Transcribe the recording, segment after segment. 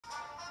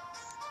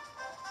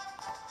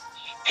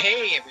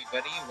Hey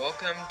everybody,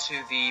 welcome to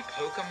the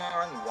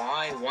Pokemon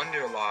Y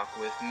WondeLocke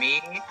with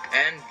me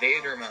and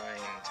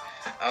Vadermind.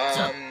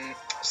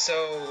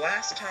 So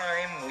last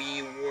time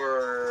we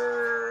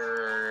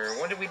were...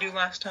 What did we do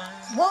last time?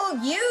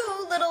 Well,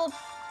 you little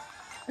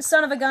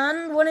son of a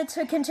gun wanted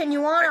to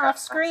continue on off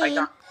screen. I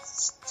got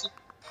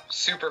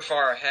super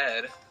far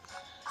ahead.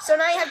 So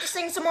now you have to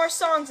sing some more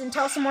songs and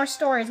tell some more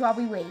stories while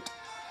we wait.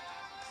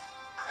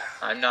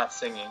 I'm not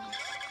singing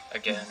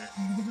again.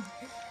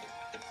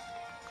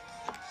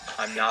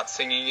 I'm not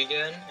singing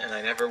again, and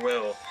I never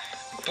will.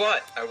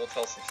 But I will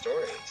tell some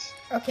stories.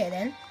 Okay,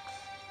 then.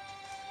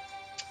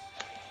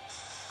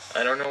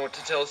 I don't know what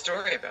to tell a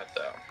story about,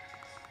 though.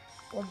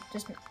 Well,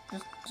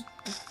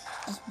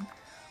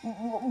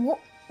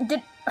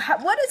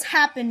 what has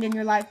happened in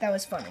your life that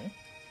was funny?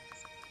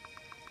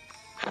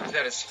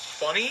 That is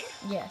funny?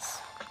 Yes.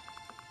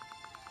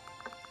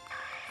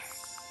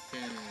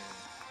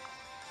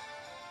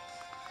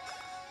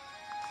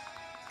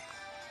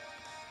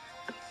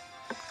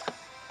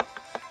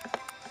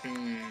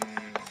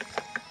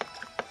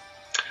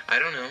 I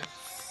don't know.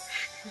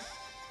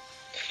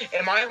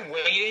 Am I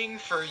waiting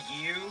for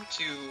you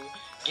to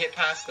get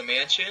past the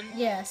mansion?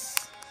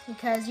 Yes,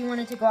 because you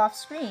wanted to go off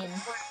screen.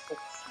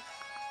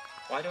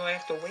 Why do I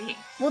have to wait?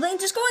 Well, then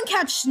just go and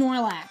catch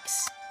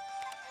Snorlax.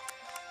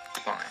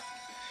 Fine.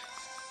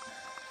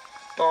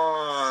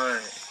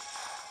 Fine.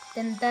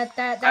 Then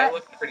that. I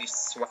look pretty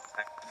swag.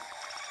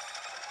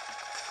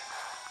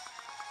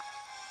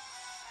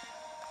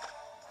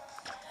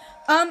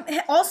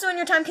 Also in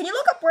your time, can you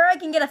look up where I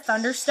can get a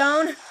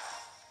Thunderstone?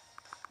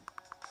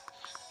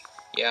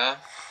 Yeah.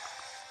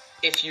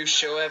 If you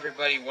show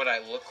everybody what I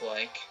look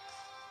like.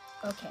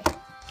 Okay.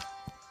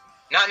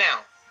 Not now.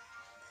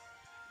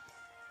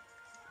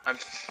 I'm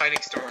fighting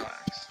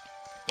Snorlax.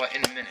 What,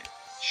 in a minute.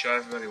 Show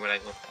everybody what I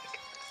look like.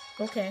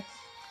 Okay.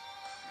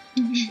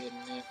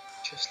 Shouldn't it?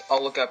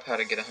 I'll look up how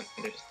to get a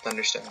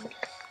Thunderstone.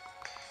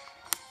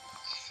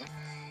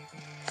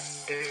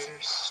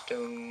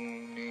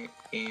 Thunderstone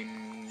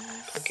in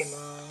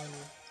Pokemon.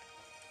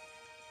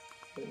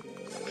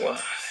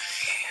 Why?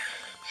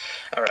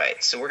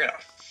 Alright, so we're gonna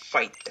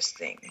fight this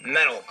thing.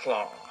 Metal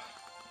Claw.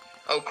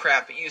 Oh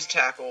crap, it used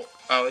Tackle.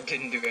 Oh, it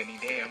didn't do any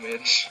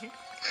damage.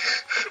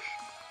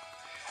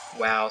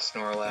 Wow,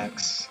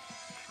 Snorlax.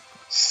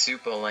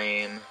 Super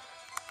lame.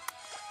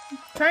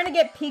 Trying to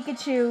get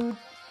Pikachu.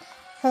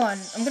 Hold on,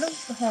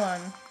 hold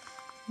on.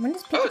 When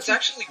does Pikachu... Oh, it's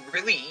actually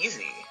really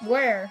easy.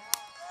 Where?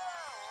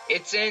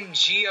 It's in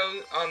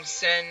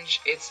Geosenge.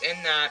 It's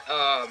in that,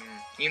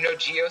 you know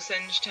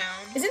Geosenge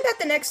town? Isn't that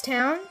the next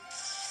town?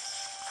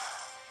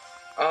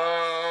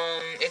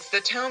 It's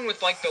the town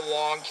with, like, the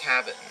log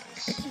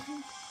cabins.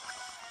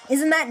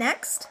 Isn't that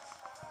next?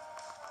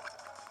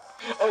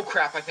 Oh,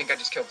 crap, I think I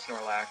just killed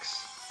Snorlax.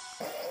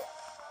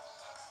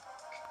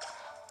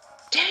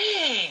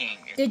 Dang!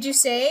 Did you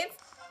save?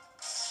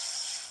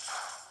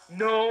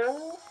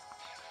 No.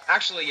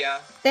 Actually, yeah.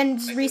 Then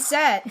just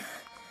reset.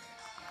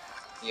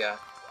 Yeah.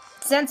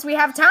 Since we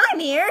have time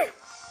here.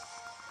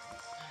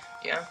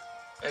 Yeah,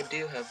 I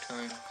do have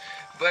time.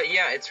 But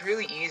yeah, it's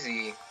really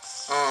easy.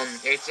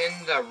 It's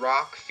in the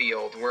rock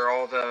field where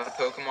all the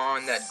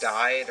Pokemon that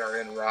died are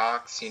in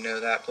rocks. You know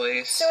that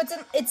place? So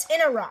it's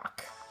in a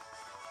rock.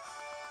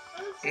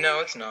 No,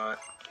 it's not.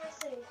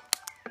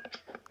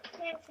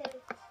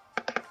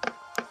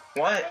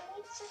 What? I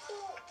need something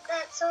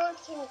that someone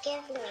can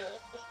give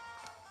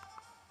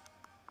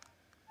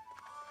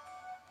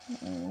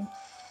me.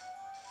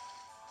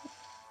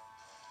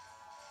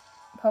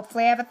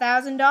 Hopefully I have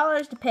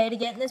 $1,000 to pay to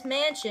get in this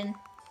mansion.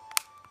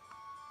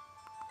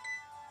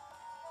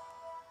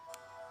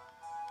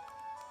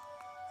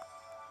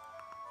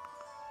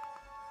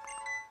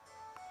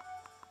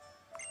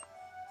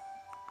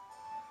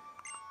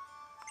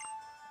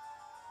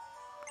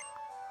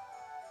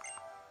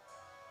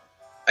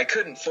 I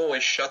couldn't fully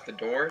shut the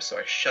door, so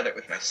I shut it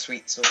with my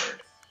sweet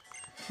sword.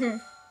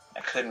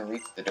 I couldn't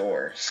reach the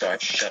door, so I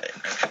shut it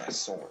with my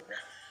sword.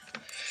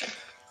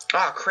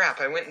 Ah, crap,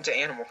 I went into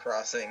Animal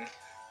Crossing.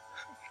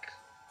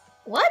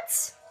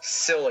 What?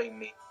 Silly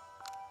me.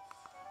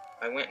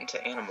 I went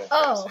into Animal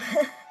Oh.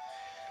 Crossing.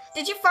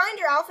 Did you find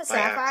your Alpha By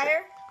accident.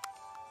 Sapphire?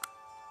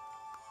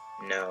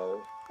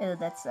 No. Oh,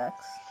 that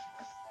sucks.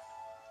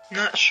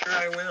 Not sure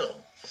I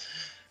will.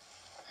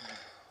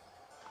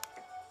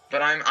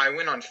 But I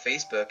went on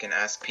Facebook and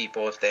asked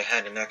people if they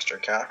had an extra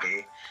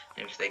copy,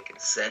 and if they could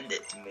send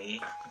it to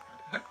me.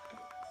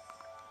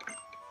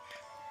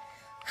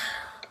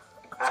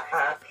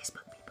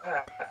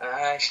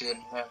 I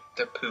shouldn't have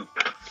to poop.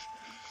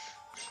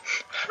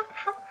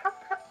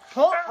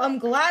 Oh, I'm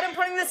glad I'm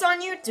putting this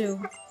on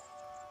YouTube.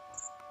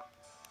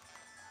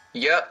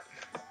 Yep.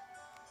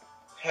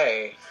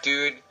 Hey,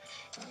 dude,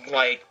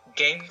 like,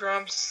 Game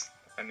Grumps,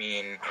 I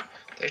mean,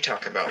 they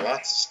talk about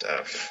lots of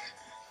stuff.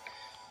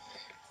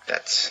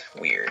 That's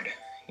weird,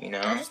 you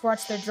know? I just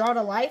watched their Draw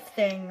to Life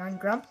thing on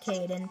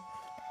Grumpcade, and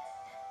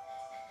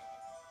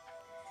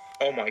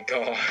Oh my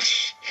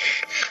gosh.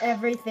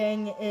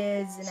 everything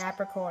is an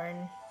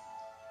apricorn.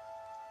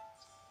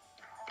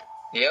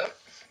 Yep.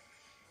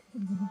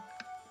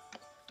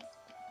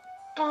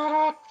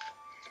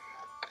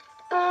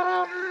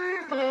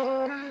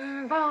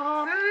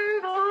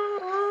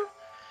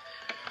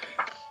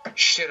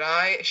 Should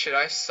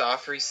I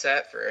soft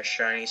reset for a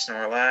shiny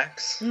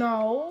Snorlax?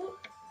 No.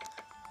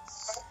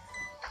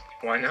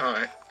 Why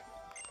not?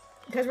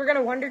 Because we're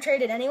gonna Wonder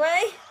Trade it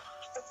anyway?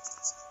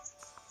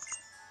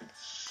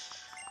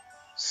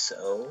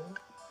 So?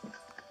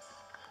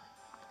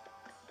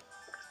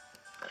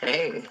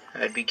 Hey,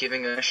 I'd be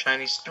giving a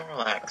shiny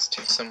Snorlax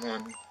to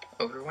someone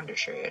over Wonder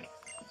Trade.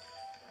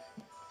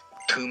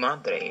 Tu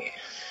madre.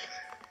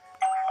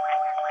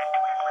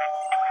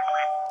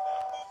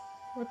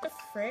 What the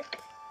frick?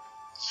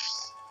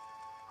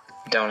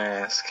 Don't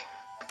ask.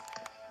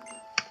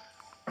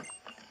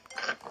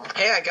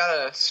 Hey, I got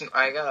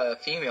a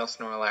female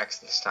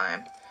Snorlax this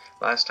time.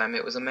 Last time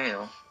it was a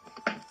male.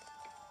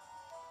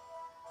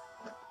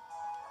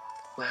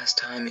 Last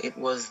time it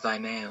was thy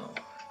male.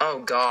 Oh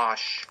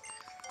gosh.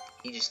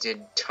 He just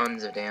did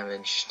tons of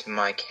damage to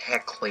my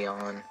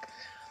Kecleon.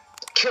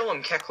 Kill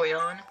him,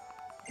 Kecleon!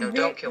 No,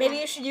 don't kill him. Maybe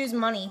you should use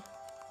money.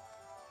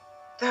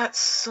 That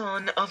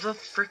son of a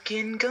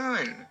frickin'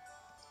 gun.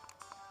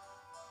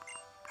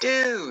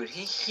 Dude,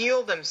 he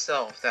healed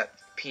himself, that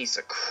piece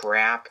of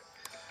crap.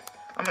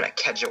 I'm gonna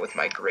catch it with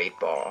my Great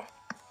Ball.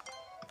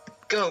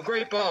 Go,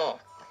 Great Ball!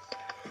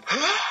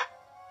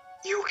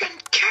 You can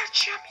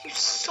catch him, you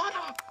son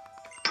of...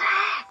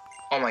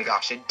 Oh my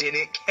gosh, it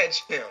didn't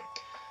catch him.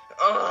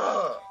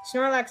 Ugh.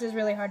 Snorlax is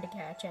really hard to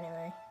catch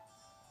anyway.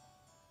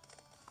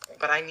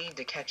 But I need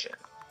to catch him.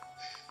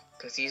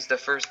 Because he's the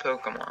first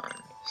Pokemon,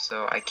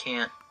 so I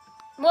can't...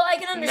 Well, I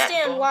can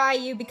understand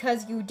why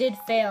because you did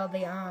fail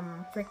the,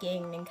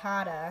 freaking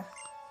Nincada.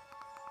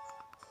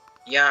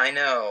 Yeah, I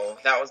know.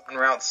 That was on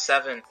Route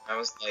 7. I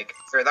was like...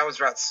 Or that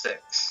was Route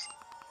 6.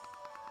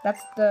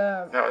 That's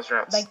the... That was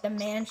Route 6. Like, the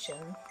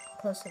mansion.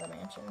 Close to the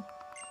mansion.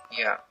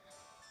 Yeah.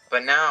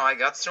 But now I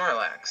got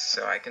Snorlax,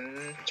 so I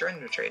can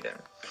surrender trade him.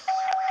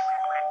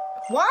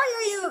 Why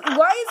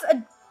is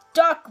a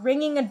duck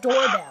ringing a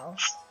doorbell?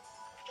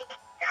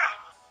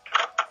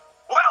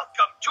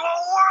 Welcome to a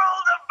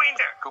world of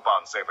wonder.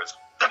 Coupon savers.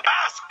 The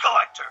Mask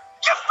Collector.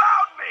 You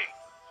found me.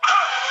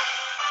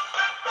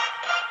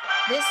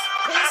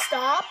 Please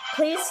stop.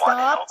 Please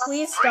stop.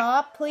 Please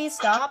stop. Please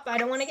stop. I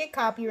don't want to get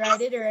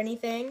copyrighted or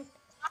anything.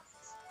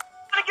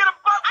 Gonna get a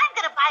butt. I'm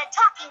gonna buy a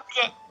talking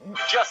stick.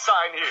 Just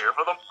sign here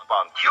for the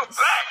coupon. You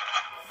bet.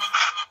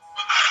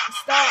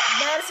 Stop.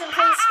 Madison,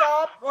 please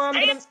stop. Or I'm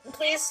gonna...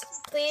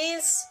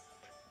 Please.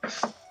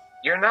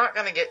 You're not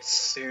gonna get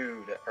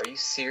sued. Are you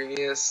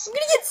serious? I'm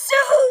gonna get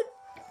sued!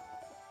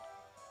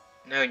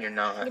 No, you're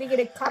not. I'm gonna get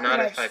a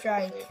copyright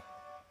strike.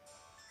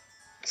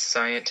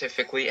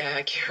 Scientifically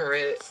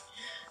accurate.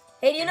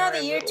 Hey, do you know the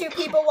YouTube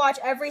people watch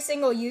every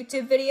single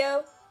YouTube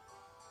video?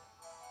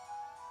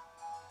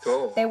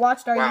 Cool. They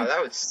watched our Wow,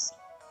 that was...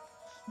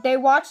 They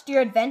watched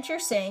your Adventure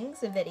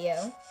Sings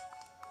video.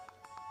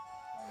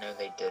 No,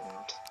 they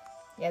didn't.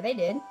 Yeah, they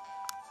did.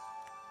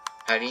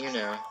 How do you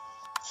know?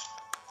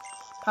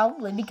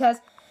 Probably because,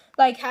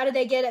 like, how did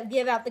they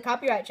give out the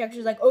copyright check?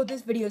 She's like, oh,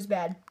 this video's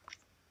bad.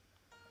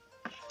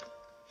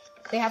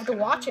 They have to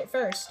watch it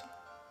first.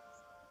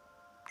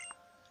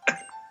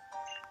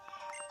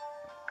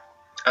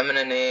 I'm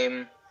gonna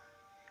name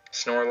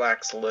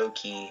Snorlax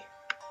Loki.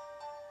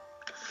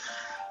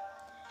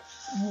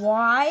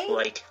 Why?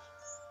 Like,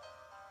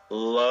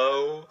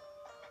 low,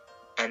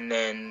 and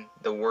then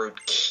the word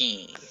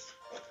key.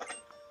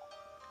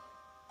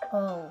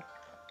 Oh.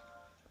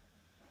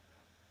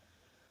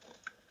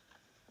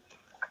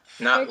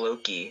 Not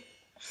Loki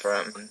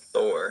from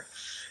Thor.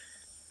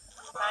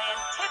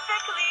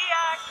 Scientifically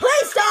accurate.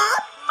 Please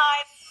stop!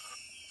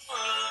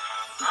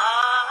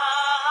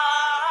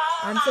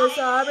 I'm so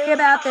sorry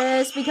about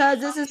this because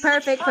this is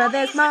perfect for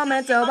this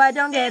moment, so I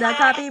don't get a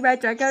copyright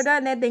strike or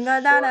anything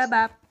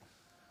about.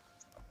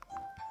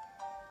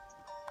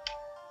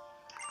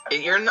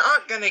 You're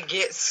not gonna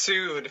get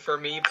sued for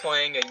me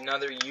playing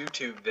another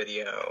YouTube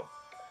video.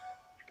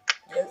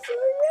 Yes,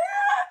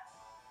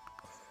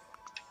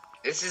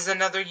 I This is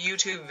another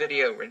YouTube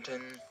video,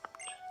 Renton.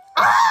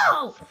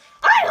 Oh!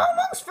 I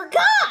almost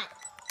forgot!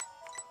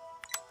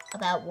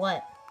 About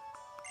what?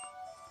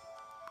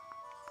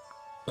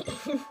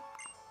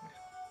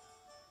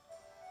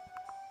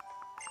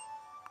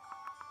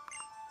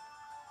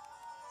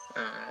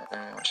 I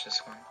don't watch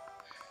this one.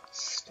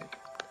 Stupid.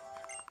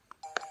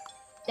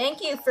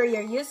 Thank you for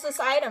your useless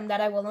item that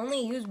I will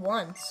only use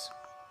once.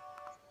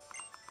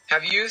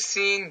 Have you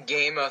seen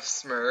Game of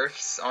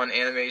Smurfs on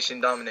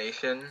Animation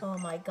Domination? Oh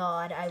my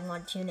god, I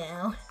want to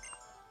now.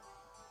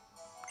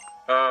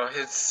 Oh,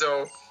 it's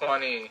so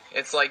funny.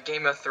 It's like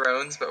Game of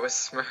Thrones, but with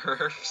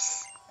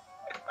Smurfs.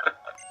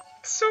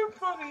 So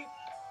funny.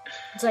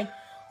 It's like,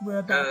 we're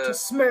about to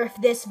smurf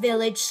this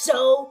village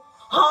so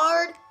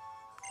hard.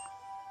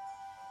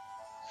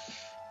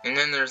 And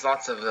then there's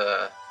lots of,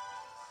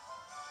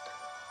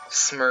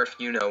 Smurf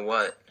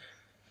you-know-what.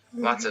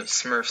 Lots of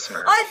Smurf.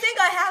 I think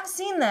I have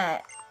seen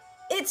that.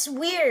 It's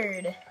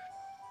weird.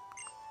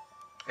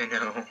 I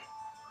know.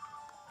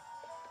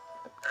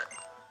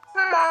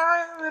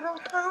 My Little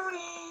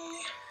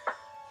Pony.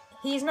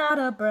 He's not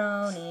a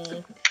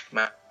brony.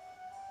 My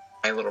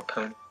Little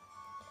Pony.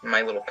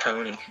 My Little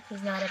Pony.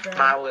 He's not a brony.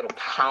 My Little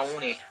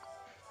Pony.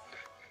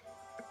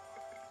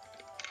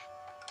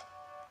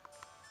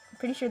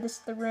 Pretty sure this is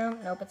the room.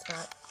 Nope, it's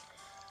not.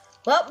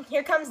 Well,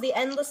 here comes the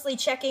endlessly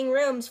checking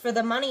rooms for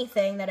the money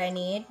thing that I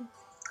need.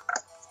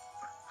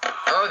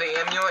 Oh, the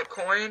amulet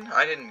coin?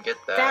 I didn't get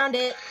that. Found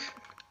it.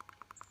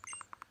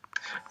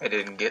 I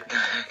didn't get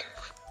that.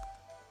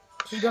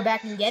 Should go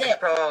back and get I it.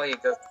 probably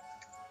go.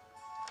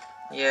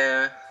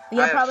 Yeah.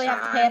 You'll probably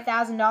have to pay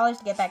 $1,000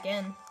 to get back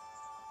in.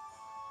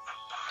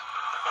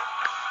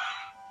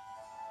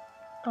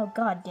 Oh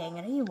god dang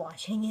it, are you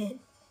watching it?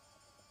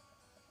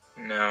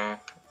 No.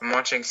 I'm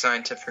watching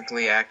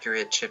Scientifically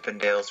Accurate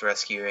Chippendales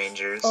Rescue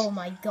Rangers. Oh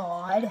my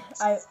god.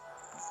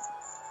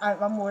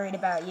 I'm worried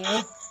about you.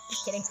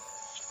 Just kidding.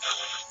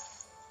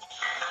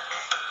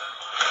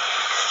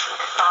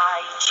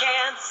 By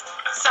chance,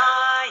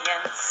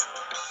 science.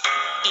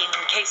 In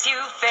case you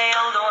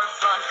failed or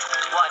flunked,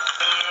 what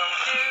we'll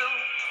do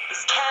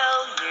is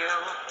tell you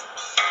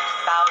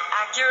about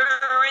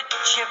accurate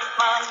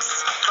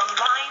chipmunks from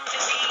Lyme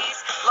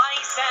disease,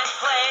 lice and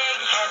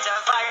plague,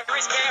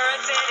 hantavirus,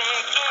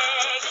 parasitic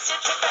eggs,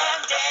 chip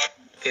and egg.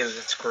 Ew,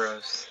 that's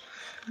gross.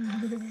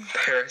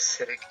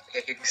 Parasitic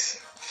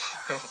eggs.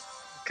 Oh,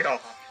 God.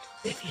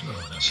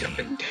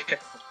 Chippendale.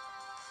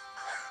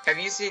 Have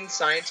you seen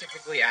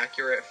Scientifically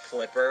Accurate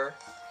Flipper?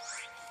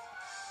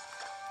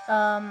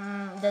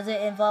 Does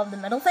it involve the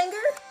middle finger?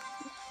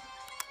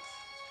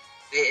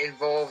 It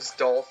involves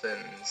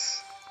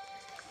dolphins.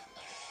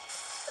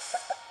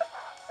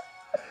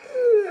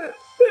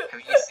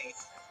 Have you seen?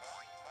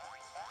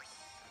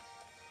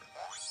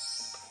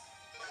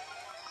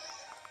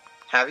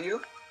 Have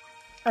you?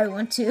 I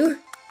want to. Guys,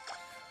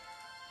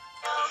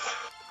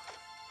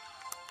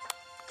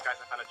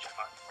 I found a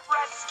chipmunk.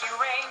 Rescue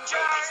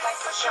Rangers, like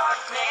the shark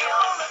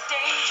nail of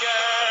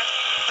danger.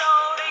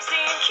 Though they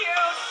seem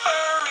cute,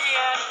 furry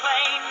and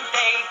plain,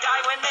 they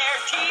die when their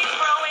teeth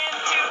grow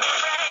into their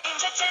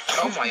brains.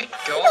 Oh my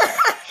God!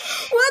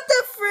 What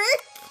the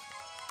frick?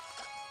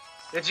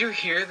 Did you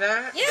hear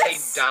that?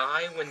 Yes. They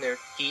die when their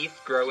teeth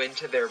grow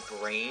into their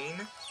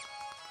brain?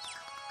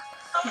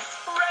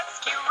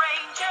 Rescue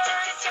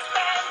Rangers,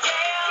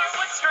 Chippendales, here's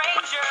what's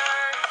stranger.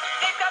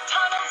 They've got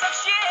tunnels of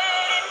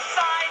shit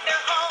inside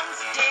their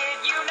homes.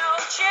 Did you know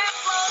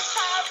chipmunks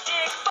have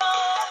dick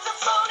bones? A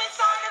bone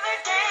inside of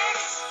their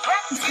dicks.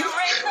 Rescue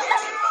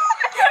Rangers.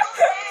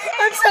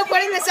 I'm still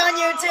putting this on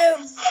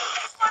YouTube.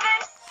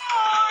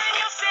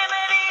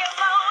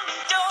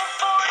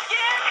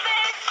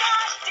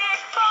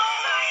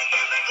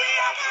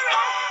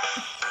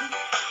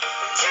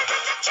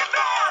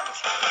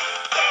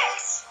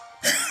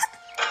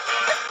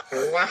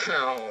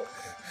 Wow.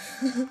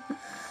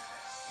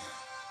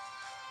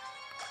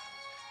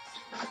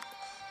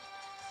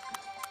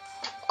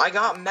 I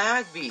got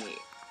Magby.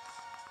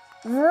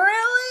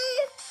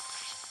 Really?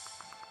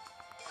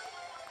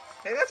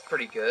 Hey, that's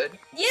pretty good.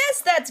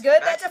 Yes, that's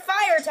good. That's a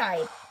fire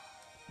type.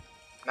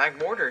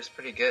 Magmortar is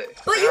pretty good.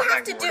 But I you got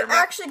have to do, Magmortar.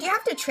 actually, do you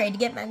have to trade to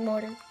get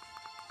Magmortar?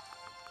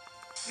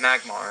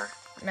 Magmar.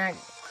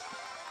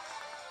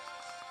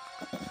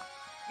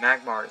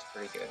 Magmar is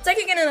pretty good. It's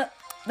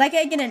like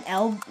I get an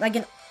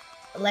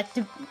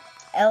elective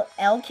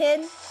L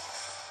kid.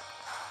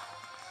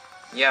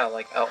 Yeah,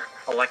 like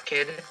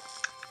Elekid.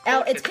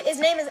 His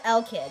name is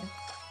L kid.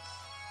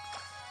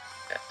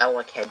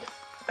 Elekid.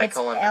 I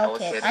call him L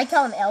kid. Elekid. I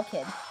call him L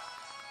kid.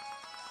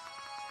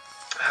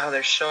 Oh,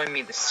 they're showing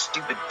me the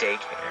stupid daycare.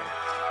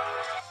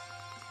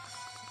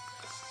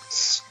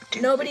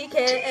 Stupid Nobody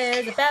cares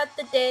daycare. about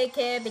the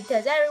daycare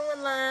because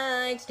everyone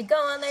likes to go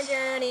on their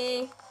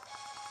journey.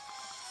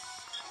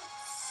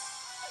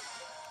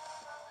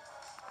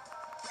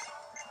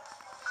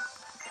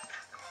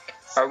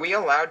 Are we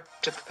allowed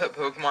to put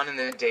Pokemon in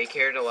the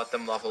daycare to let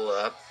them level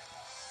up?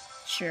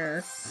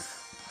 Sure.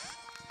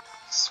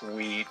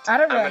 Sweet. I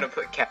don't know. I'm gonna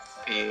put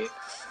Cappy.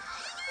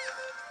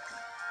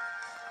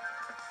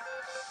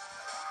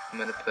 I'm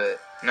gonna put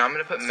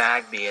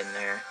Magby in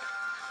there.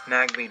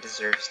 Magby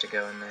deserves to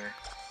go in there.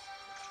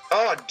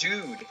 Oh,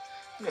 dude!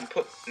 I'm gonna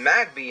put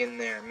Magby in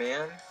there,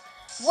 man.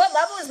 What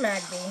level is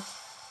Magby?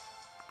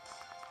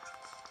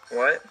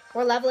 What?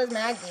 What level is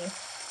Magby?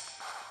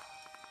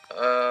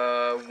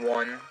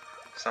 1.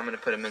 So I'm gonna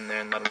put him in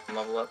there and let him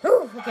level up.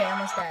 Ooh, okay, I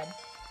almost died.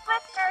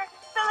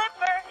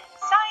 Flipper,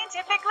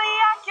 scientifically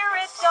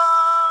accurate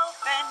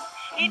dolphin.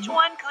 Each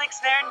one clicks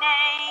their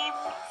name.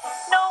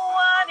 No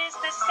one is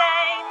the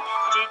same.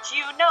 Did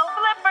you know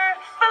Flipper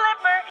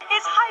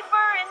is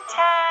hyper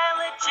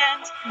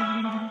intelligent?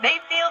 They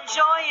feel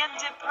joy and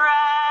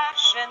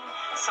depression.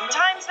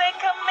 Sometimes they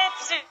commit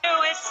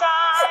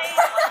suicide.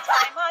 One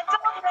time a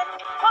dolphin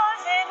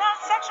was in a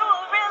sexual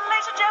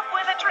relationship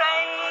with a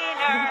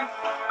trainer.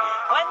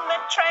 When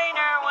the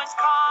trainer was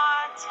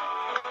caught,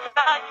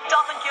 the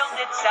dolphin killed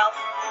itself.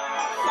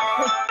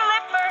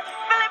 Flipper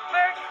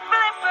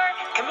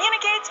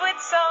communicates with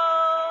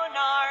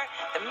sonar.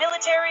 The military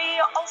military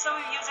also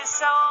uses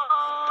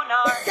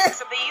sonar,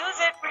 so they use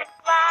it real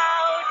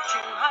loud.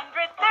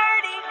 235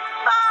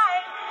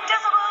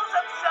 decibels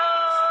of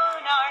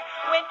sonar.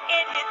 When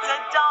it hits a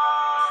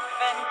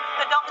dolphin,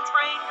 the dolphin's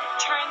brain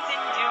turns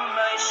into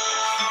mush.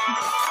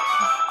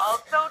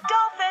 Also,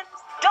 dolphins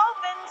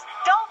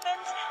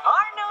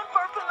are known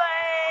for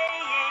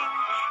playing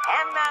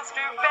and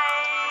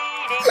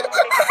masturbating.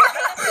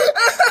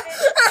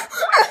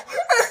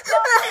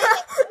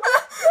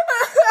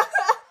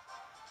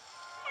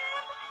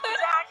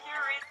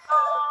 Accurate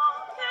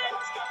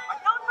dolphins are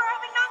known for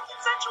having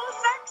non-consensual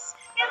sex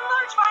in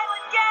large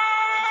violent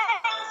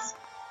gangs.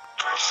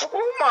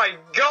 Oh my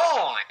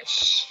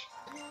gosh!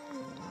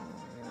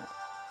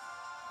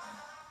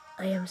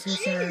 I am so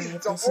sorry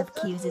if this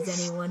accuses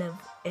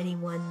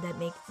anyone that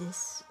makes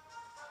this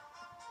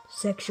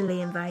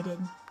sexually invited.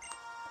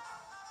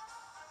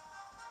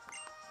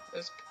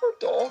 Those poor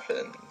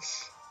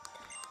dolphins.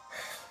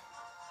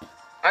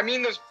 I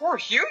mean, those poor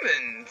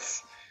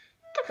humans.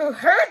 Who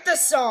heard the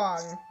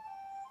song?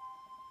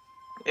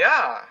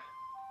 Yeah.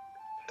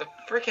 The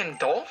freaking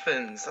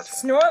dolphins.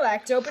 That's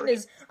Snorlax opened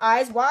his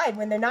eyes wide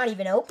when they're not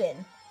even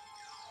open.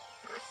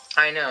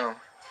 I know.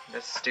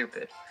 That's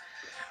stupid.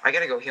 I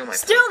gotta go heal my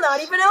Still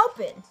not even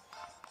open.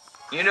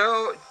 You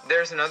know,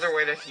 there's another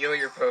way to heal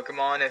your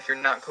Pokemon if you're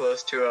not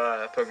close to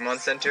a Pokemon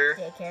Center.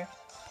 Daycare.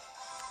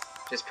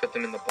 Just put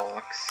them in the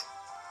box.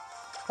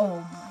 Oh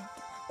my.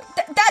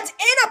 That's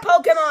in a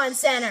Pokemon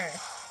Center!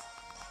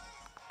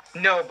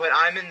 No, but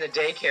I'm in the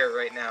daycare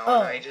right now, Oh.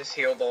 and I just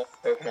healed all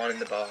Pokemon in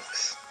the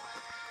box.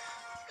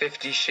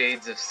 50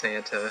 Shades of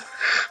Santa.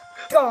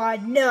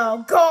 God,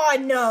 no.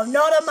 God, no.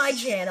 Not on my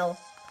channel.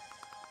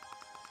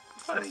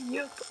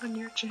 Yup, on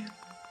your channel.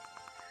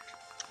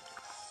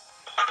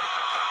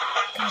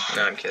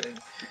 No, I'm kidding.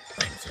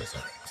 I'm so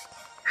sorry.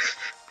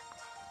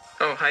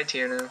 Oh, hi,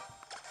 Tierno.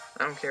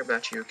 I don't care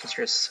about you, because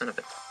you're a son of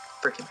a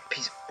freaking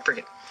piece of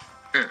freaking...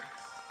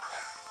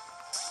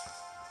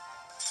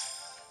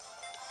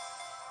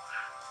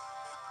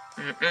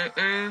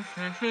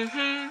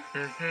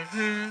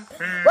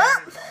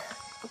 Well!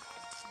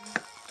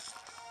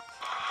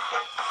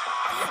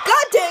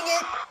 God dang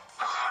it!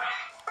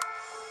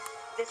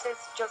 This is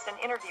just an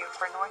interview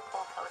for North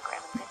Pole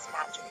Telegram and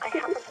Dispatch. I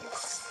have a few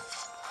questions.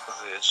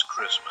 This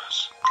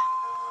Christmas.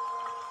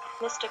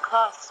 Mr.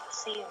 Claus will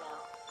see you now.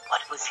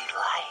 What was he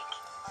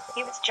like?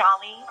 He was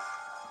jolly.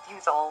 He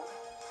was old,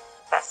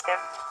 festive,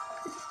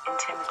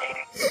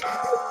 intimidating.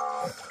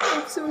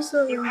 I'm so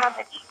sorry. Do you have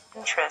any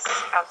interests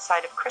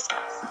outside of Christmas?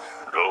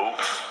 No,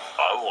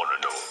 I want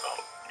to know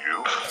about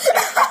you.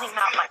 There's really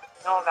not much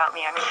to know about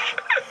me. I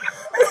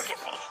mean, look at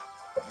me.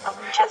 I'm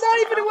just not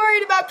even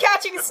worried about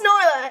catching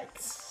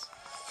Snorlax.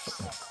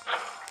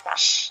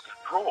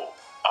 Troll,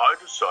 I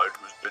decide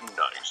who's been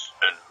nice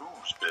and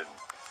who's been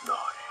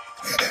naughty.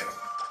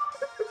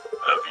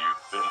 Have you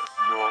been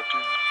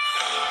naughty?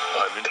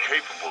 I'm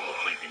incapable of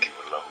leaving you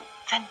alone.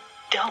 Then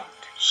don't.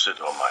 Sit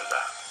on my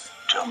lap.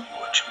 Tell me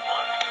what you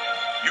want.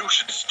 You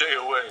should stay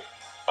away.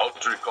 I'll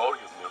drink all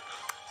your milk.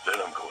 Then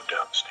I'm going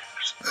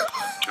downstairs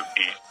to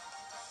eat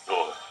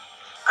your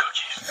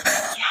cookies.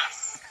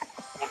 Yes.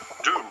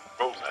 Do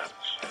romance.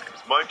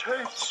 My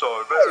tastes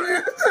are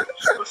very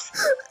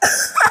specific.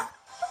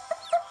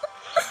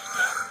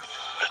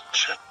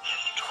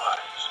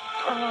 Twice.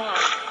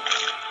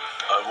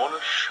 I want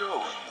to show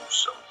you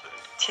something.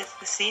 'Tis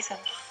the season.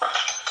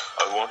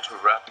 I want to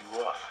wrap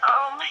you up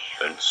Oh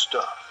my. and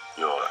stuff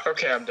your...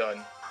 Okay, I'm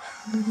done.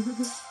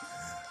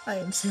 I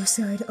am so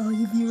sorry to all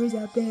you viewers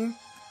out there.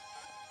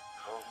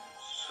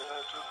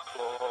 Santa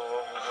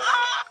Claus.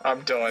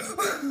 I'm done.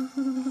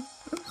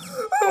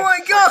 Oh my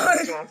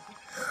god!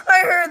 I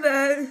heard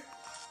that.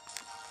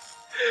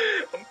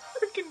 I'm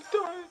freaking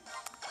done.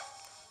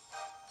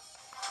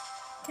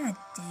 God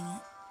dang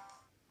it.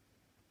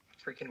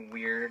 Freaking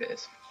weird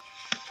as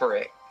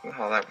frick.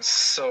 Oh, that was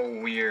so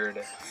weird.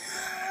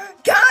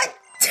 God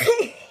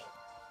dang it.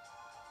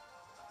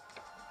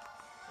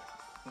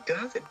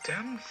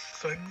 Goddamn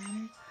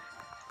funny.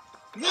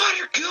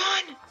 Water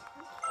gun!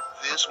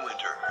 This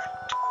winter.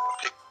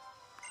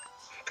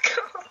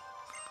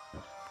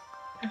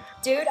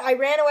 Dude, I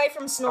ran away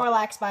from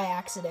Snorlax by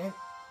accident.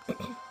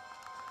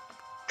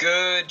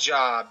 Good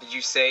job. Did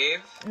you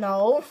save?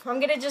 No, I'm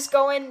gonna just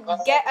go and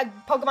get a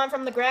Pokemon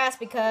from the grass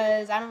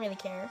because I don't really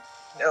care.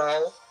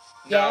 No.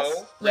 Yes,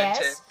 No. yes.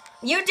 Renton.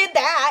 You did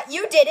that.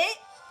 You did it.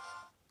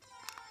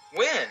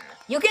 When?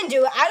 You can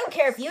do it. I don't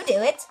care if you do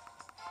it.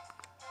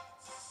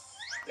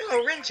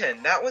 No,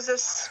 Renton. That was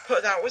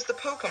the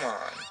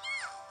Pokemon.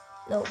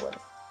 No, it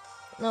wasn't.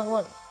 No, it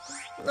wasn't.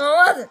 No, it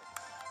wasn't.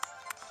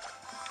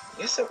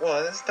 Yes, it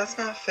was. That's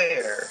not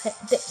fair.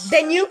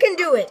 Then you can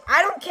do it.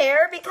 I don't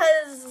care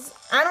because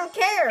I don't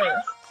care.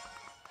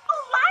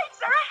 Lives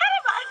are ahead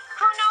of us.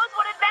 Who knows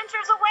what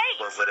adventures await?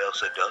 But what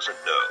Elsa doesn't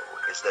know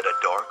is that a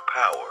dark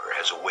power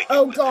has awakened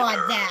Oh within god,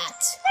 her. that.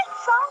 It's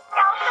so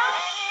Elsa.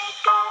 Let it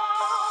go.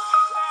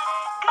 Let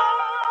it go.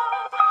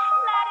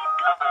 Let it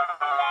go.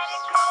 Let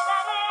it go.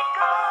 Let it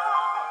go.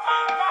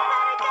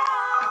 Let it go.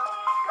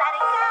 Let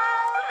it go.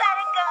 Let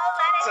it go.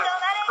 Let it go.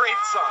 great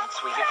song,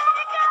 sweetie.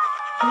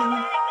 I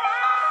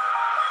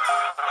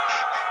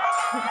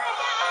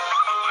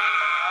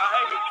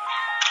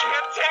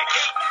can't take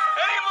it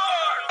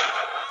anymore.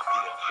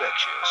 The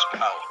infectious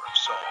power of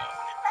song.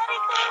 Let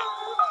it go.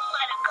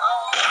 Let it go.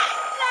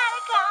 Let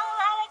it go.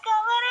 Let it go.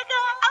 Let it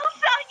go.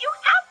 Elsa, you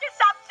have to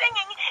stop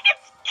singing.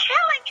 It's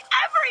killing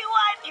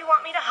everyone. You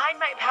want me to hide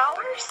my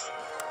powers?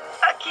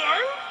 Again?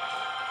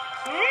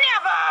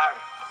 Never.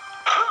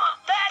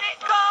 Let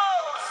it go.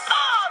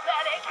 Oh,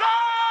 let it go.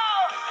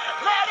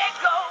 Let it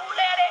go.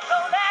 Let it go.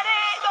 Let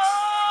it go.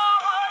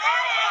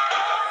 Let it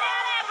go.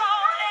 Let it go.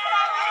 Let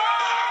it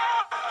go.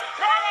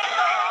 Let it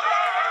go.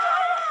 Let it go.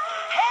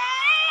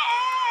 Hey,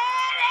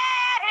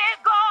 let it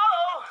go.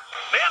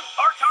 Men,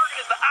 our target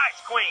is the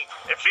Ice Queen.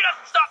 If she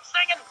doesn't stop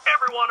singing,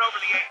 everyone over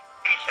the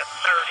age of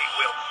 30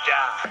 will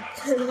die.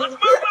 Let's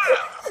move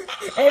out.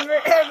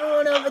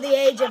 Everyone over the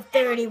age of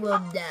 30 will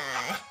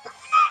die.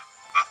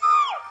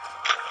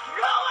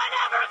 No one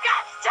ever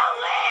gets to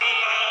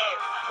leave.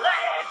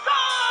 Let it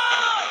go.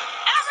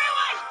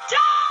 Everyone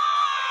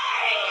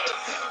dies.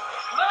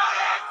 Let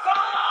it go.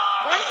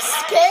 I'm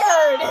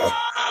scared.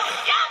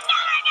 You'll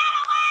never get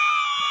away.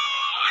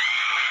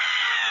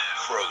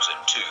 Frozen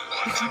 2,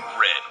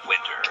 Red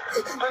Winter.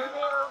 A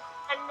little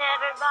that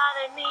never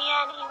bothered me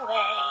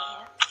anyway.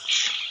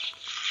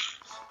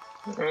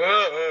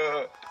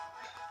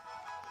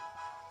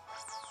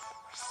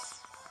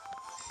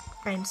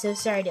 I'm so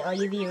sorry to all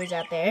you viewers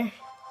out there.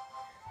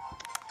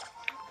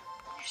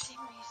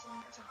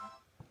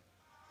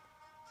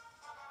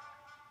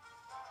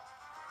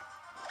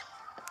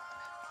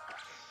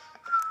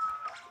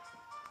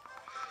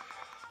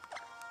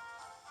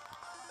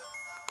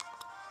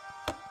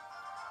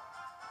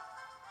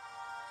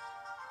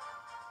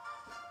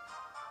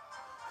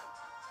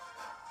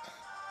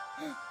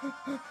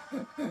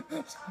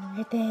 So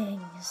many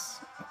things.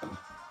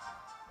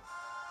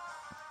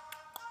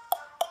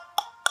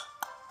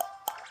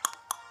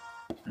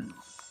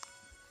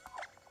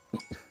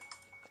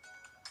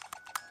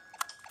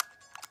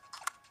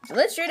 So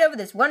let's trade over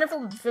this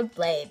wonderful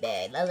play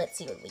bag. Now let's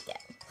see what we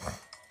get.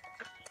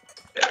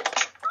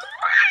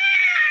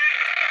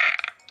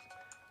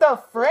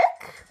 The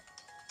frick?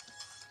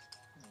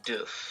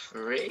 The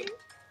frick?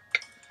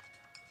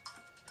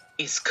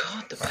 It's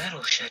called the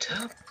battle. Shut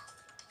up.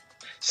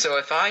 So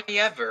if I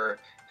ever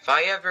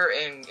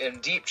in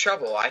deep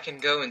trouble, I can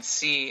go and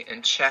see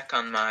and check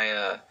on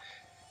my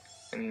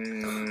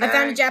I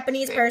found a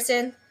Japanese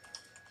person.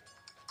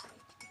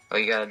 Oh,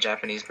 you got a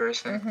Japanese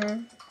person?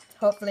 Mm-hmm.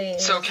 Hopefully.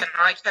 So can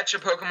I catch a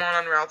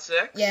Pokemon on Route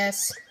 6?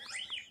 Yes.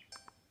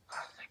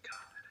 Oh, thank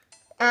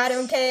God. I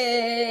don't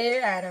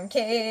care. I don't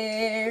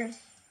care.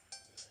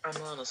 I'm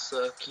gonna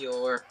suck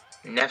your...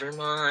 Never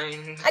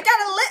mind. I got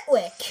a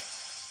Litwick.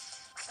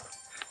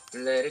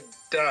 Let it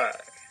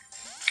die.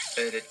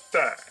 Let it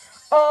die.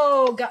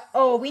 Oh, God.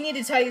 Oh, we need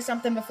to tell you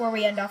something before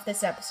we end off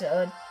this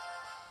episode.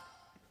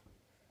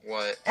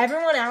 What?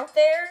 Everyone out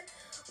there,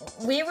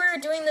 we were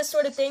doing this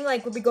sort of thing,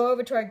 like, we go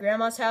over to our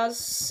grandma's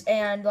house,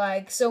 and,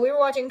 like, so we were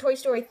watching Toy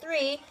Story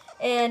 3,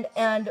 and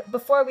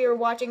before we were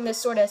watching this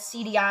sort of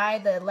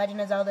CDI, the Legend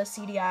of Zelda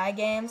CDI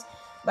games,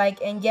 like,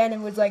 and again,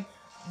 it was like,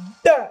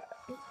 duh!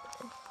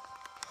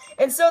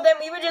 And so then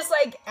we would just,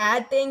 like,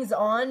 add things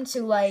on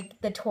to, like,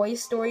 the Toy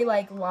Story,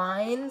 like,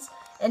 lines,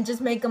 and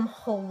just make them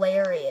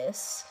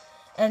hilarious.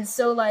 And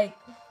so, like,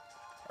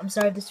 I'm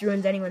sorry if this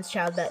ruins anyone's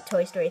childhood, that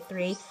Toy Story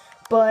 3,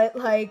 but,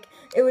 like,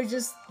 it was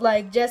just,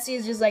 like,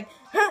 Jessie's just like,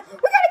 huh, we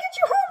gotta get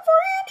you home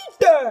before Andy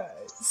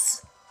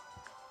does!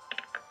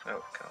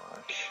 Oh,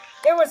 gosh.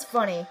 It was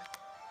funny.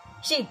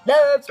 She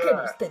loves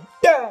kiddos to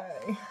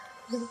die.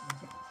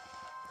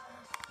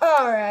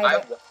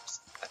 Alright.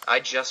 I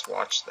just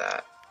watched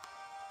that.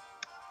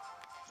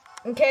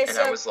 Okay, and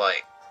so... I was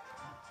like,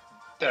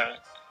 duh.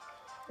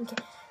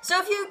 Okay. So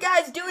if you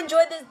guys did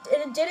enjoy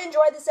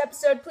this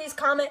episode, please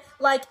comment,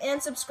 like,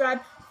 and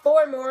subscribe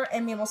for more,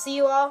 and we will see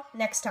you all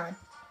next time.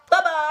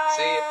 Bye-bye!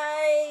 See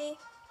you.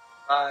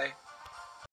 Bye.